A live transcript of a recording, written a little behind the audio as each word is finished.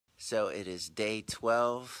So it is day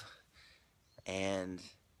 12, and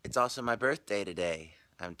it's also my birthday today.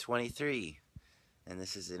 I'm 23, and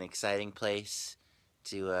this is an exciting place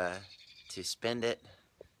to spend it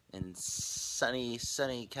in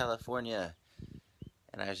sunny California.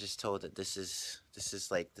 And I was just told that this is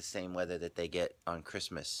like the same weather that they get on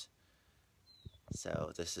Christmas.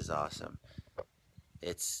 So this is awesome.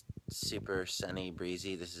 It's super sunny,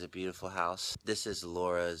 breezy. This is a beautiful house. This is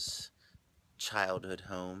Laura's childhood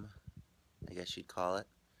home, I guess you'd call it.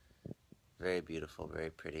 Very beautiful, very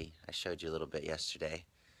pretty. I showed you a little bit yesterday.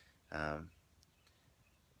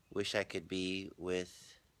 Wish I could be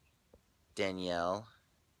with Danielle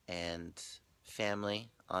and family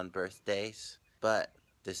on birthdays, but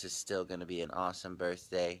this is still going to be an awesome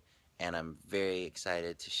birthday, and I'm very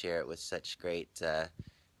excited to share it with such great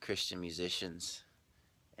Christian musicians,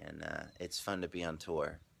 and it's fun to be on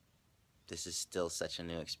tour. This is still such a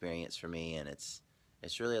new experience for me, and it's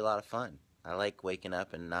really a lot of fun. I like waking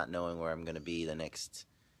up and not knowing where I'm going to be the next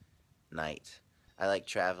night. I like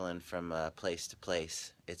traveling from place to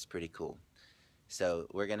place. It's pretty cool. So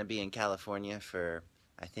we're going to be in California for,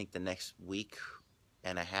 I think, the next week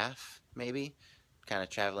and a half, maybe. Kind of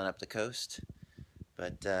traveling up the coast.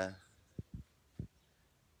 But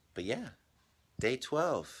yeah, day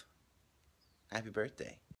 12. Happy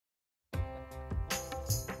birthday.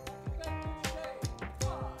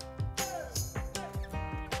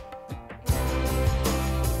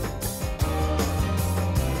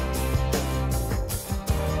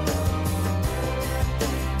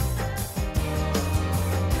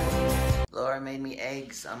 Laura made me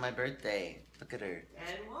eggs on my birthday. Look at her.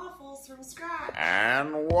 And waffles from scratch.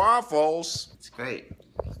 And waffles. It's great.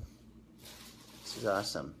 This is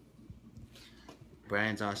awesome.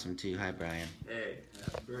 Brian's awesome too. Hi, Brian. Hey,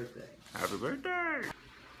 happy birthday. Happy birthday.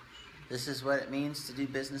 This is what it means to do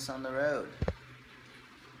business on the road.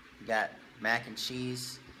 We got mac and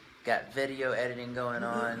cheese. Got video editing going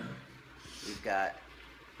on. We've got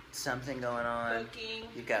something going on. Booking.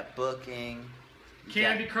 You've got booking.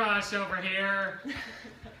 Candy Crush over here.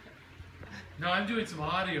 No, I'm doing some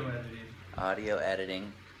audio editing. Audio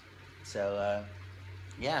editing. So,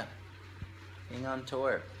 yeah, being on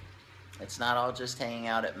tour. It's not all just hanging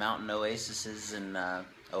out at mountain oases and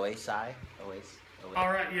Oasi.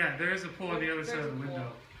 All right, yeah, there is a pool on the other side of the window.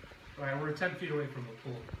 All right, we're 10 feet away from the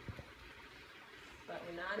pool. But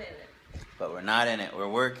we're not in it. But we're not in it. We're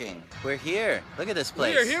working. We're here. Look at this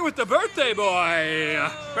place. We are here with the birthday boy.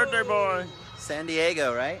 Birthday boy. San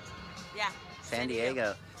Diego, right? Yeah. San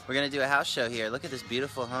Diego. We're going to do a house show here. Look at this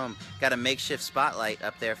beautiful home. Got a makeshift spotlight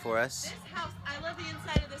up there for us. This house, I love the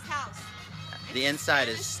inside of this house. The inside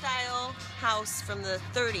Spanish is... style house from the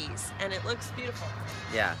 30s, and it looks beautiful.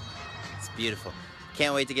 Yeah, it's beautiful.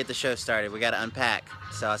 Can't wait to get the show started. We got to unpack,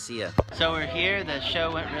 so I'll see you. So we're here. The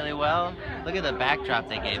show went really well. Look at the backdrop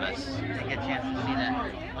they gave us. Didn't get a chance to see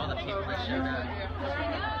that. All the people that showed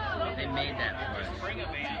up. They made that for us.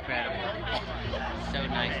 It's incredible. So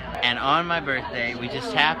nice. And on my birthday, we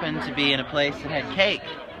just happened to be in a place that had cake.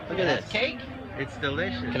 Look at this. Cake? It's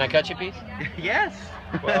delicious. Can I cut you a piece? Yes.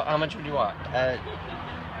 Well, how much would you want? A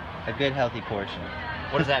good healthy portion.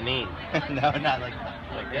 What does that mean? No, not like that.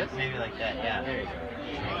 Like this? Maybe like that, yeah. There you go.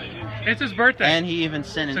 It's his birthday. And he even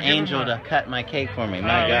sent an So give him angel one. to cut my cake for me.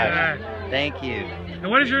 My Oh, gosh. yeah. Thank you. And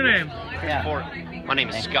what is your name? Yeah. My name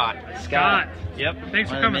is Scott. Scott. Yep. Thanks One for of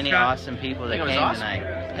the coming, many Scott. awesome people that I think it came was awesome.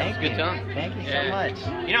 tonight. Thank Good you. time. Thank you Yeah. so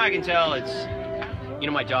much. You know, I can tell it's, you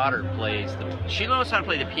know, my daughter plays, she knows how to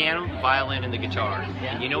play the piano, the violin, and the guitar.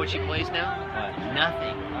 Yeah. And you know what she plays now? What?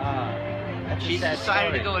 Nothing. That's She's a sad decided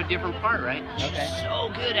story. to go a different part, right? She's Okay.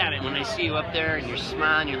 so good at it. When I see you up there and you're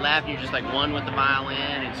smiling, you're laughing, you're just like one with the violin,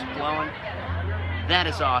 and it's flowing. That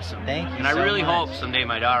is awesome. Thank you And I so really much. hope someday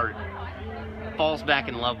my daughter falls back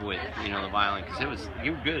in love with, you know, the violin, because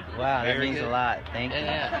you were good. Wow, that Very means good. a lot. Thank you.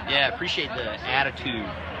 Yeah, appreciate the attitude.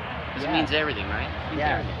 This Yeah. means everything, right?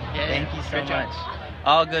 Yeah. Yeah. Thank you so Great job. much.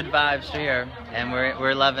 All good vibes here, and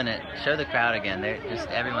we're loving it. Show the crowd again. They're just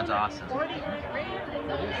everyone's awesome.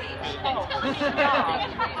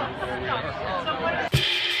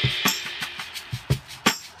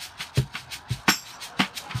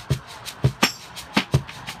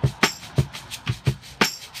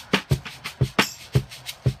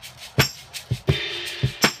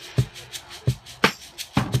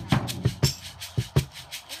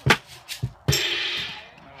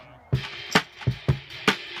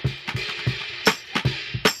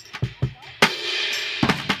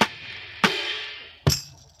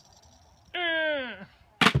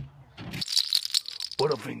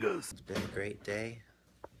 Butterfingers. It's been a great day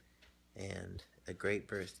and a great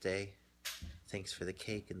birthday. Thanks for the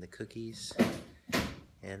cake and the cookies.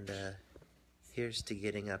 And here's to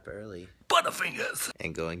getting up early. Butterfingers.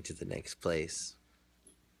 And going to the next place.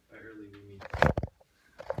 By early, we mean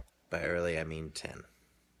By early, I mean 10.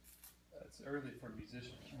 It's early for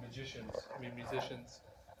musicians.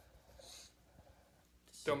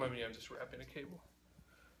 Don't mind me, I'm just wrapping a cable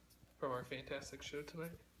from our fantastic show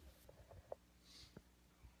tonight.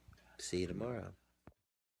 See you tomorrow.